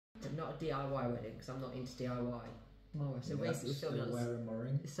not a DIY wedding because I'm not into DIY. Tomorrow, so yeah, basically still wearing my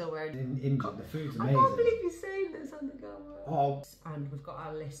ring. Still wearing. In England, the food's amazing. I can't believe you're saying this on the camera. Oh. And we've got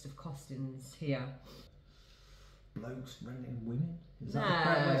our list of costings here. Blokes renting women? Is No.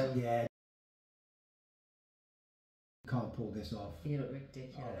 that the yeah. You can't pull this off. You look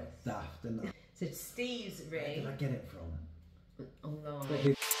ridiculous. Oh, daft, isn't it? So Steve's ring. Where did I get it from?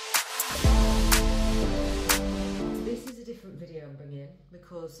 Online. This is a different video I'm bringing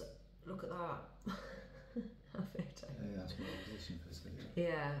because look at that. Yeah, that's what I was listening for this video.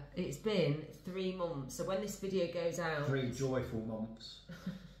 Yeah, it's been 3 months. So when this video goes out, 3 joyful months.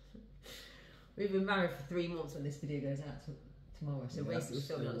 We've been married for 3 months when this video goes out tomorrow. So yeah, basically,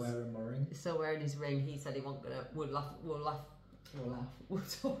 still wearing my ring. Still wearing his ring. He said he wasn't gonna. We'll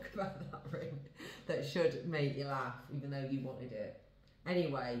talk about that ring that should make you laugh, even though you wanted it.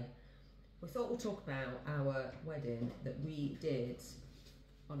 Anyway, we thought we'd talk about our wedding that we did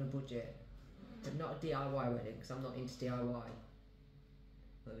on a budget. But not a DIY wedding because I'm not into DIY.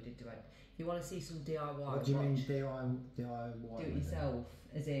 But we did do it. If you want to see some DIY, what do you mean DIY? Do it yourself,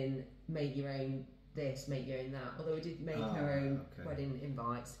 as in make your own this, make your own that. Although we did make our own wedding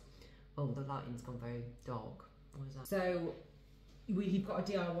invites. Oh, the lighting's gone very dark. What is that? So we've got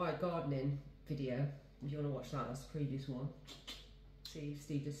a DIY gardening video. If you want to watch that, that's the previous one. See,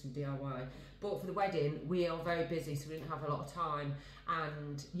 Steve does some DIY. But for the wedding, we are very busy, so we didn't have a lot of time.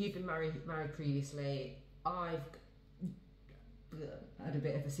 And you've been married previously. I've had a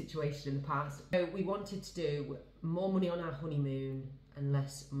bit of a situation in the past. So we wanted to do more money on our honeymoon and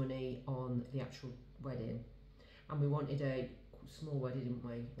less money on the actual wedding. And we wanted a small wedding, didn't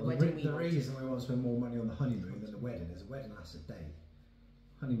we? The reason we want to spend more money on the honeymoon than the wedding is the wedding lasts a day.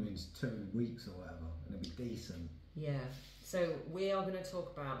 Honeymoon's 2 weeks or whatever, and it'll be decent. Yeah. So we are going to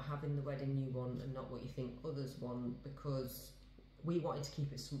talk about having the wedding you want and not what you think others want, because we wanted to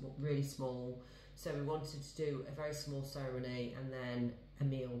keep it really small. So we wanted to do a very small ceremony and then a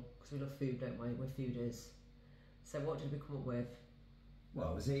meal, because we love food, don't we? We're fooders. So what did we come up with?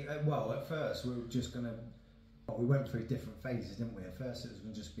 Well, at first we were just going to... Well, we went through different phases, didn't we? At first it was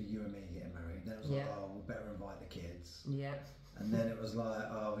going to just be you and me getting married. Then it was like, oh, we better invite the kids. Yeah. And then it was like,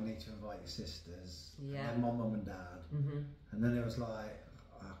 oh, we need to invite your sisters. Yeah. And then my mum and dad. And then it was like,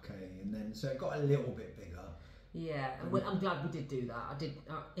 okay. And then, so it got a little bit bigger. Yeah, and I'm glad we did do that.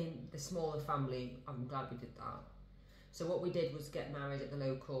 In the smaller family, I'm glad we did that. So what we did was get married at the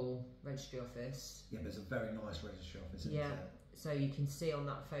local registry office. Yeah, but it's a very nice registry office, isn't it? So you can see on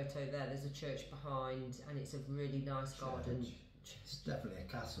that photo there, there's a church behind, and it's a really nice garden. It's definitely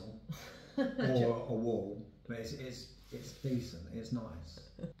a castle or a wall, but it's decent. It's nice.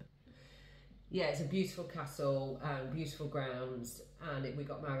 Yeah, it's a beautiful castle, beautiful grounds, and we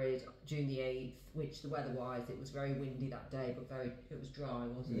got married June the 8th, which the weather-wise, it was very windy that day, but it was dry,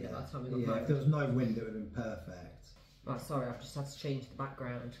 wasn't it, by the time we got married? If there was no wind, it would have been perfect. Right, sorry, I've just had to change the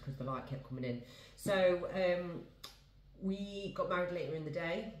background because the light kept coming in. So we got married later in the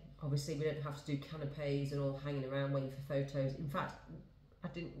day. Obviously, we didn't have to do canapes and all hanging around waiting for photos. In fact, I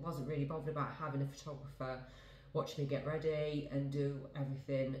wasn't really bothered about having a photographer watch me get ready and do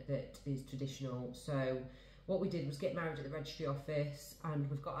everything that is traditional. So what we did was get married at the registry office, and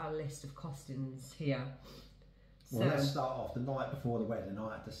we've got our list of costings here. Well, let's start off. The night before the wedding,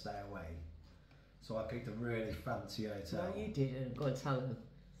 I had to stay away. So I picked a really fancy hotel. No, you didn't. Go and tell them.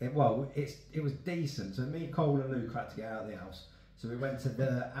 It was decent. So me, Cole and Luke had to get out of the house. So we went to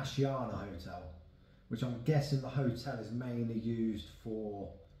the Asiana Hotel, which I'm guessing the hotel is mainly used for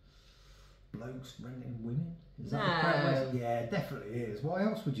blokes renting women. Is that the correct way? Yeah, it definitely is. Why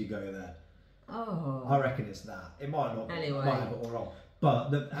else would you go there? Oh. I reckon it's that. It might not be. Anyway. I might have it all wrong. But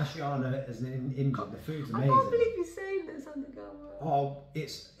the Asiana is in England. The food's amazing. I can't believe you're saying this on the camera. Oh,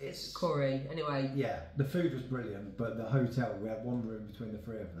 it's curry. Anyway. Yeah, the food was brilliant, but the hotel, we had one room between the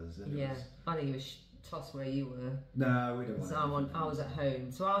 3 of us. And yeah, I think it was toss where you were. No, we didn't want to. I was at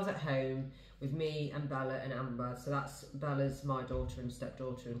home. So I was at home with me and Bella and Amber. So that's Bella's my daughter and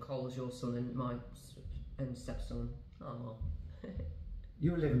stepdaughter, and Cole's your son and my stepson. Oh.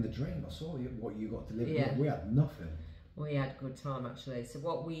 You were living the dream. I saw what you got to live. Yeah. We had nothing. We had a good time actually. So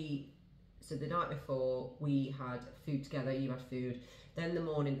the night before we had food together. You had food. Then the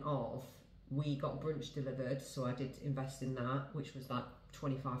morning of, we got brunch delivered. So I did invest in that, which was like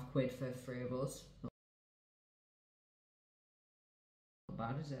 25 quid for 3 of us. Not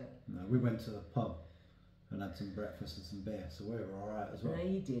bad, is it? No, we went to the pub and had some breakfast and some beer, so we were alright as well. No,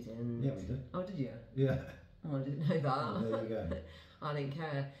 you didn't. Yeah, we did. Oh, did you? Yeah. Oh, I didn't know that. Oh, there you go. I didn't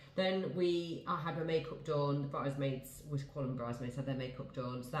care. Then I had my makeup done. The bridesmaids, with Quallen bridesmaids, had their makeup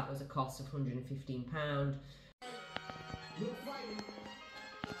done. So that was a cost of £115.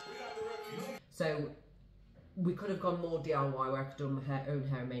 So we could have gone more DIY where I could have done my own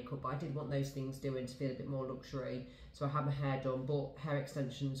hair and makeup, but I did want those things doing to feel a bit more luxury. So I had my hair done, bought hair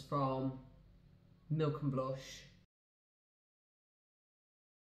extensions from Milk and Blush,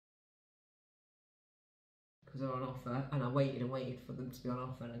 because they're on offer, and I waited and waited for them to be on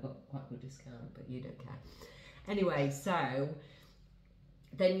offer, and I got quite a good discount, but you don't care. Anyway, so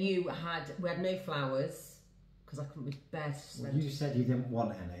then we had no flowers because I couldn't be bare to spend. Well, you said you didn't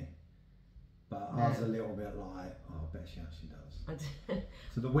want any, but I was a little bit like, oh, I bet she actually does.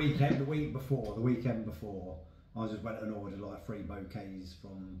 So the weekend before, I just went and ordered like 3 bouquets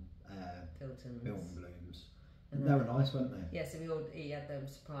from Bilton Blooms. And they were nice, weren't they? Yeah, so he had them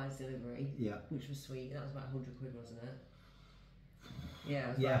surprise delivery, which was sweet. That was about 100 quid, wasn't it? Yeah, it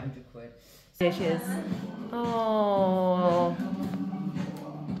was about 100 quid. There she is. Oh.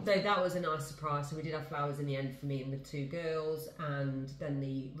 So that was a nice surprise. So we did have flowers in the end for me and the 2 girls, and then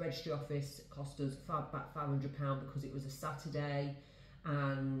the registry office cost us about £500 because it was a Saturday,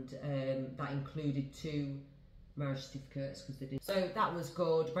 and that included 2 marriage certificates because they did. So that was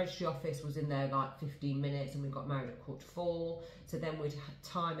good. Registry office was in there like 15 minutes, and we got married at 4:45. So then we'd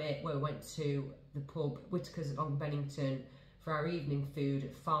time it where we went to the pub Whittakers along Benington for our evening food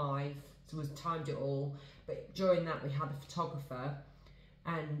at 5. So we timed it all. But during that we had a photographer,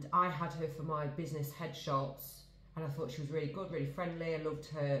 and I had her for my business headshots, and I thought she was really good, really friendly. I loved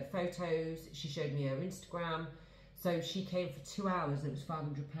her photos. She showed me her Instagram. So she came for 2 hours and it was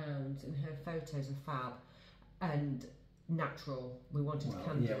 £500, and her photos are fab and natural. We wanted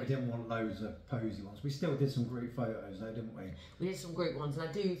candid. Yeah, we didn't want loads of posy ones. We still did some group photos though, didn't we? We did some group ones, and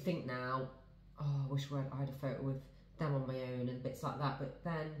I do think now, oh, I wish I had a photo with them on my own and bits like that, but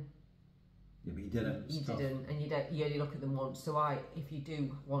then yeah, but you didn't. You didn't, and you only look at them once. So if you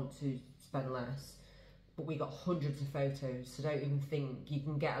do want to spend less, but we got hundreds of photos, so don't even think you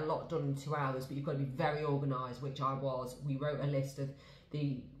can get a lot done in 2 hours, but you've got to be very organised, which I was. We wrote a list of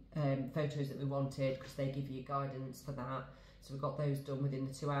the photos that we wanted because they give you guidance for that. So we got those done within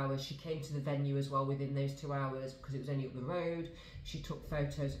the 2 hours. She came to the venue as well within those 2 hours because it was only up the road. She took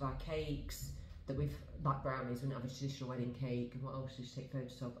photos of our cakes that we've, like brownies, we didn't have a traditional wedding cake. And what else did she take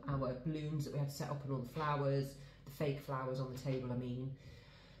photos of? Our balloons that we had set up, and all the flowers, the fake flowers on the table, I mean,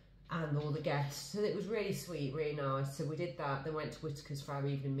 and all the guests. So it was really sweet, really nice. So we did that, then went to Whittakers for our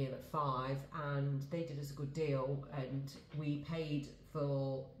evening meal at 5, and they did us a good deal, and we paid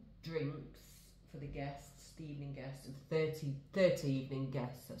for drinks for the guests, the evening guests, of 30 evening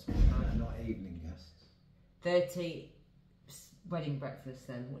guests. That's what we had. Not evening guests. 30 wedding breakfast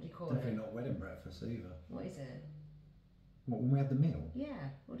then. What do you call it? Definitely not wedding breakfast either. What is it? What, when we had the meal? Yeah.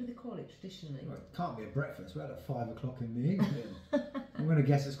 What do they call it traditionally? Well, it can't be a breakfast. We had it at 5 o'clock in the evening. I'm going to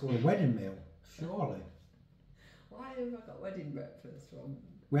guess it's called a wedding meal. Surely. Why have I got wedding breakfast from?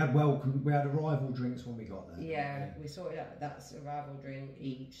 We had arrival drinks when we got there. Yeah, we sorted out that's arrival drink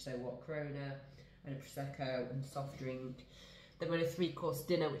each. So what, Corona and a Prosecco and soft drink. Then we had a 3-course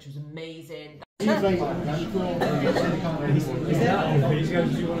dinner, which was amazing. That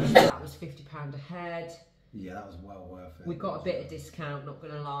was £50 a head. Yeah, that was well worth it. We got a bit of discount, not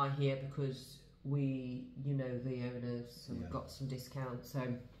going to lie here, because we, the owners, so we've got some discount. So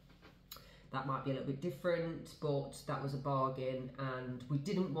that might be a little bit different, but that was a bargain. And we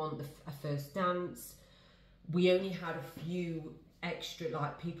didn't want a first dance. We only had a few extra,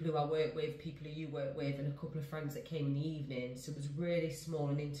 like people who I work with, people who you work with, and a couple of friends that came in the evening. So it was really small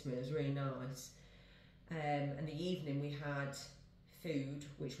and intimate. It was really nice. And the evening we had food,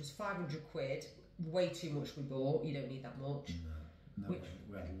 which was 500 quid. Way too much we bought. You don't need that much. No, we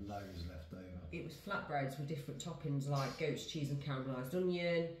had loads left over. It was flatbreads with different toppings like goat's cheese and caramelised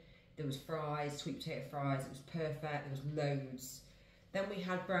onion. There was fries, sweet potato fries. It was perfect. There was loads. Then we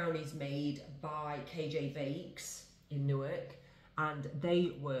had brownies made by KJ Bakes in Newark, and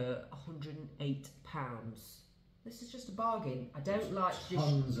they were £108. This is just a bargain. I don't like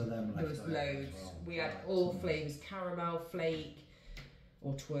tons of them left. There was loads. Well. We had all flavours: caramel, flake,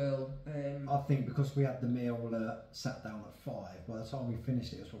 or twirl. I think because we had the meal sat down at 5, by the time we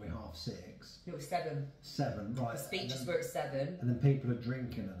finished it was probably 6:30. It was 7. 7, right. The speeches were at 7. And then people are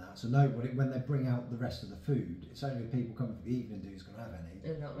drinking and that, so nobody, when they bring out the rest of the food, it's only the people coming for the evening who's going to have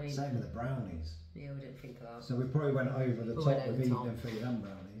any. Same with the brownies. Yeah, we didn't think of that. So we probably went over the top of evening food and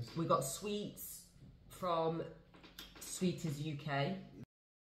brownies. We got sweets from Sweeters UK.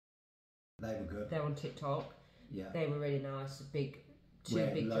 They were good. They're on TikTok. Yeah. They were really nice. Two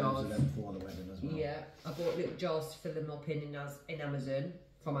big loads jars. Of them for the wedding as well. Yeah, I bought little jars to fill them up in Amazon,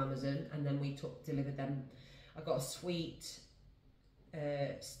 from Amazon, and then we delivered them. I got a sweet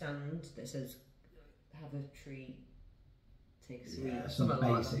stand that says "Have a treat take a some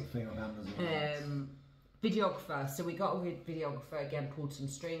basic thing on Amazon. Videographer, so we got a videographer again, pulled some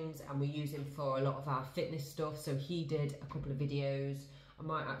strings, and we use him for a lot of our fitness stuff. So he did a couple of videos. I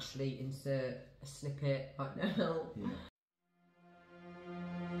might actually insert a snippet right now. Yeah.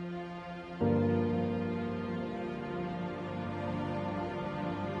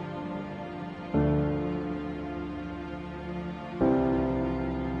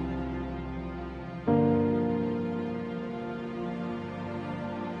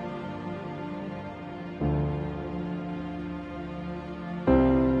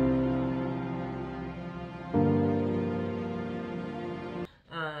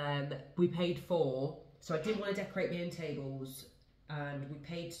 We paid for, so I didn't want to decorate my own tables, and we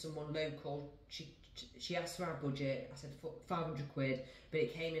paid someone local. She asked for our budget. I said 500 quid, but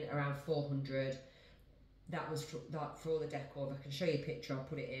it came in around 400. That was for all the decor. If I can show you a picture, I'll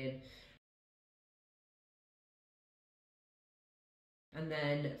put it in. And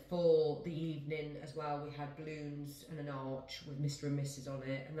then for the evening as well, we had balloons and an arch with Mr. and Mrs. on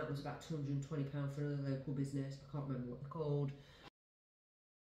it, and that was about £220 for another local business. I can't remember what they're called.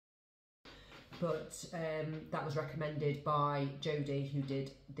 But that was recommended by Jodie, who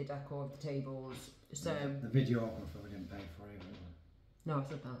did the decor of the tables. So the videographer we didn't pay for either. No, I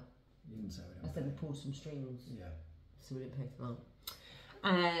said that. You didn't say we didn't. I said we pulled some strings. Yeah. So we didn't pay for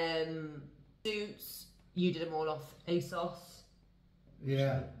that. Suits, you did them all off Asos.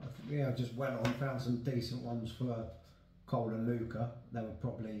 Yeah, I just went on, found some decent ones for Cole and Luca. They were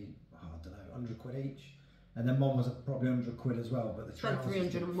probably, I don't know, 100 quid each. And then mine was probably 100 quid as well. But the spent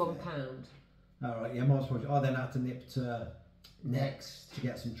 £301. Alright, yeah, mine's probably, I then had to nip to Next to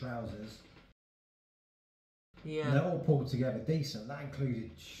get some trousers. Yeah. And they're all pulled together decent. That included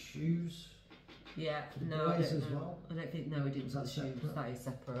shoes. Yeah, no, I don't know. Well. I don't think, no, we didn't put the shoes. That is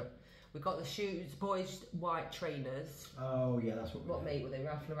separate. We got the shoes, boys' white trainers. Oh yeah, that's what we What mate were they?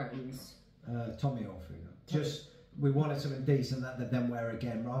 Ralph Lauren's? Tommy Hilfiger. Just, we wanted something decent that they'd then wear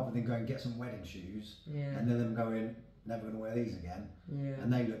again, rather than go and get some wedding shoes. Yeah. And then them going, never going to wear these again. Yeah.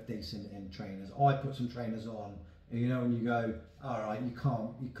 And they look decent in trainers. I put some trainers on, and you know when you go, all right, you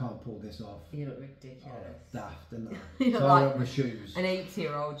can't pull this off. You look ridiculous. Oh, daft, didn't I? So I went with shoes. An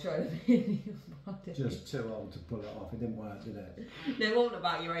 80-year-old trying to be just too old to pull it off. It didn't work, did it? No, it wasn't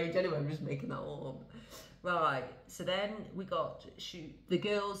about your age anyway. I'm just making that all up. Right. So then we got the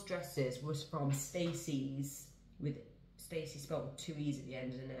girls' dresses was from Stacee's, with Stacee spelled with 2 E's at the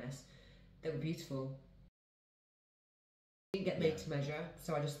end and an S. They were beautiful. Didn't get made to measure,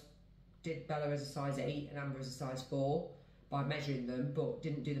 so I just did Bella as a size 8 and Amber as a size 4 by measuring them, but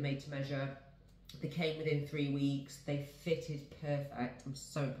didn't do the made to measure. They came within 3 weeks. They fitted perfect. I'm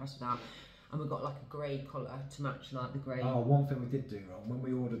so impressed with that. And we got like a grey colour to match like the grey. Oh, one thing we did do wrong, when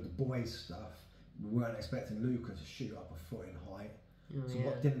we ordered the boys' stuff, we weren't expecting Luca to shoot up a foot in height. Oh, so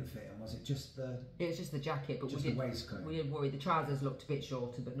what didn't fit him? Was it just the... It was just the jacket, but just the waistcoat. We did worry. The trousers looked a bit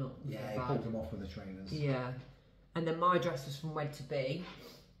shorter, but not he pulled them off with the trainers. Yeah. And then my dress was from Wed to Be,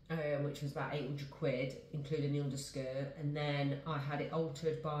 which was about 800 quid, including the underskirt. And then I had it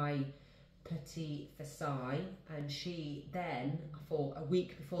altered by Petit Versailles, and she then, I thought, a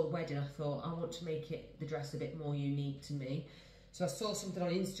week before the wedding, I thought, I want to make the dress a bit more unique to me. So I saw something on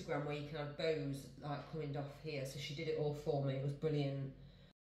Instagram where you can have bows like coming off here, so she did it all for me. It was brilliant.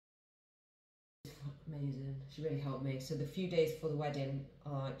 Amazing. She really helped me. So the few days before the wedding,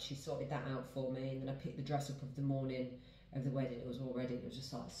 she sorted that out for me, and then I picked the dress up of the morning of the wedding. It was all ready. It was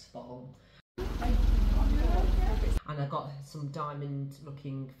just like spot on. And I got some diamond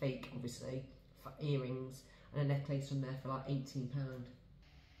looking fake, obviously, for earrings and a necklace from there for like £18.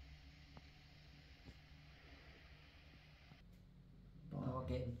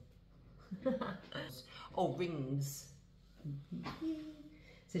 Bargain. Oh, rings.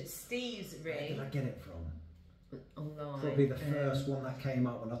 So Steve's ring. Where did I get it from? Online. Probably the first one that came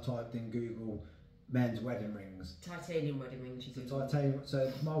up when I typed in Google men's wedding rings. Titanium wedding rings.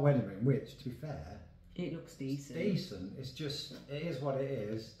 So my wedding ring, which to be fair, it looks decent. Decent. It's just, it is what it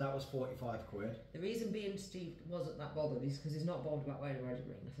is. That was 45 quid. The reason being Steve wasn't that bothered is because he's not bothered about wearing a wedding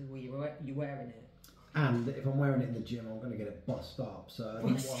ring. I said, well, you're wearing it. And if I'm wearing it in the gym, I'm going to get it bust up. So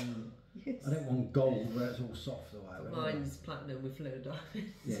I don't want gold where it's all soft. Mine's platinum with fluid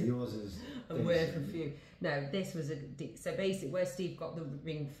diamonds. Yeah, yours is. I'm wearing a few. No, this was so basically where Steve got the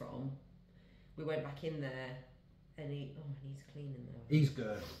ring from. We went back in there, and he needs cleaning though. He's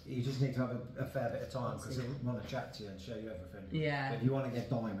good. You just need to have a fair bit of time because he'll want to chat to you and show you everything. Yeah. But if you want to get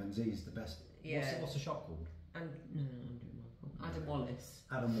diamonds, he's the best. Yeah. What's the shop called? Adam Wallace.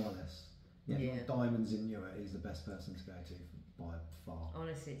 Adam Wallace. Yeah. Diamonds in Newark. He's the best person to go to by far.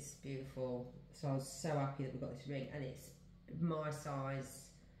 Honestly, it's beautiful. So I was so happy that we got this ring, and it's my size,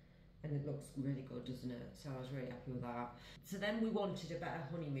 and it looks really good, doesn't it? So I was really happy with that. So then we wanted a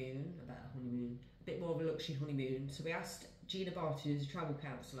bit more of a luxury honeymoon. So we asked Gina Barton, who's a travel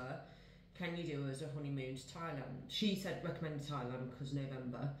counsellor, can you do us a honeymoon to Thailand? She said recommend Thailand because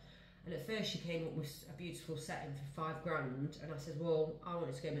November. And at first she came up with a beautiful setting for $5,000, and I said, well, I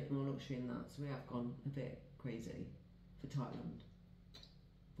wanted to go a bit more luxury than that, so we have gone a bit crazy for Thailand.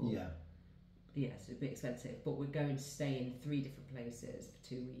 But, yeah, it's a bit expensive, but we're going to stay in 3 different places for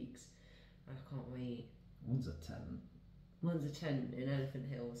 2 weeks. I can't wait. One's a tent. One's a tent in Elephant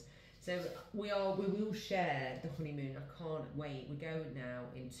Hills. So we will share the honeymoon. I can't wait. We go now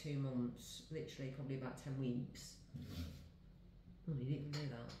in 2 months, literally probably about 10 weeks. Oh, you didn't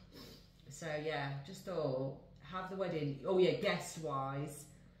know that. So yeah, just thought, have the wedding. Oh yeah, guest wise.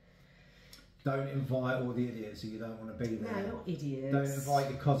 Don't invite all the idiots who you don't want to be there. No, not idiots. Don't invite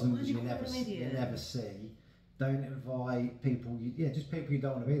your cousins you never see. Don't invite people, just people you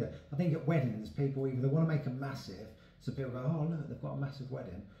don't want to be there. I think at weddings, people either they want to make a massive, so people go, oh look, they've got a massive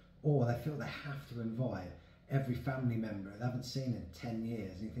wedding, or they feel they have to invite every family member they haven't seen in 10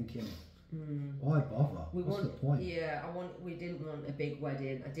 years, and you're thinking, why bother? What's the point? Yeah, we didn't want a big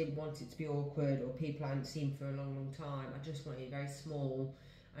wedding. I didn't want it to be awkward or people I hadn't seen for a long, long time. I just wanted it very small,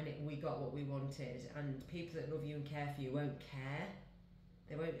 and we got what we wanted. And people that love you and care for you won't care.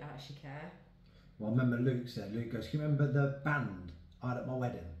 They won't actually care. Well, I remember Luke goes, can you remember the band I had at my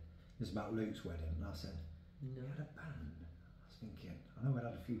wedding? It was about Luke's wedding. And I said, no. You had a band? I was thinking, I know we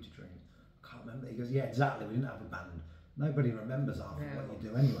had a few to drink. I can't remember. He goes, yeah, exactly, we didn't have a band. Nobody remembers after what you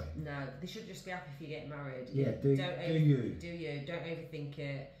do anyway. No, they should just be happy if you get married. Yeah, do you. Don't overthink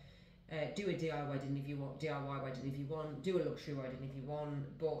it. Do a DIY wedding if you want. Do a luxury wedding if you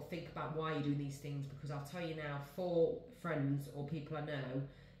want. But think about why you're doing these things, because I'll tell you now, 4 friends or people I know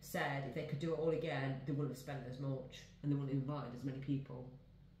said if they could do it all again, they wouldn't have spent as much and they wouldn't have invited as many people,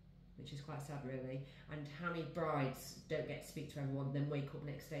 which is quite sad really. And how many brides don't get to speak to everyone, then wake up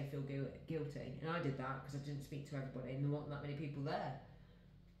next day feel guilty? And I did that because I didn't speak to everybody and there weren't that many people there.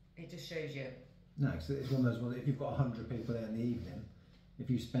 It just shows you. No, because it's one of those ones, if you've got 100 people there in the evening, if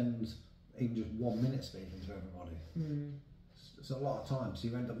you spend even just 1 minute speaking to everybody, it's a lot of time, so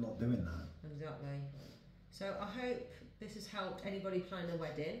you end up not doing that. Exactly. So I hope this has helped anybody planning a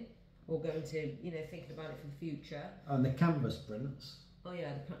wedding or going to, thinking about it for the future. And the canvas prints. Oh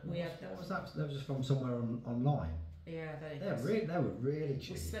yeah, what was that? That was just from somewhere online. Yeah, they were really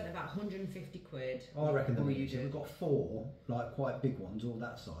cheap. We spent about 150 quid. Oh, I reckon we've got 4, like quite big ones, all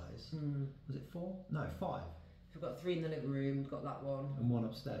that size. Was it 4? No, 5. We've got 3 in the living room. We've got that one. And 1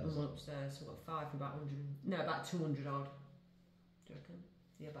 upstairs. So we've got 5 for about 100. No, about 200 odd. Do you reckon?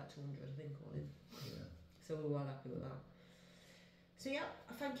 Yeah, about 200, I think, all in. Yeah. So we're well happy with that. So yeah,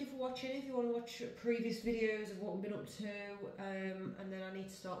 thank you for watching. If you want to watch previous videos of what we've been up to, and then I need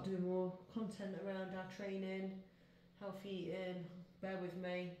to start doing more content around our training, healthy eating, bear with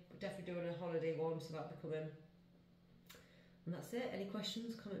me. We're definitely doing a holiday one, so that'll be coming. And that's it. Any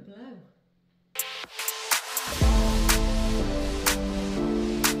questions, comment below.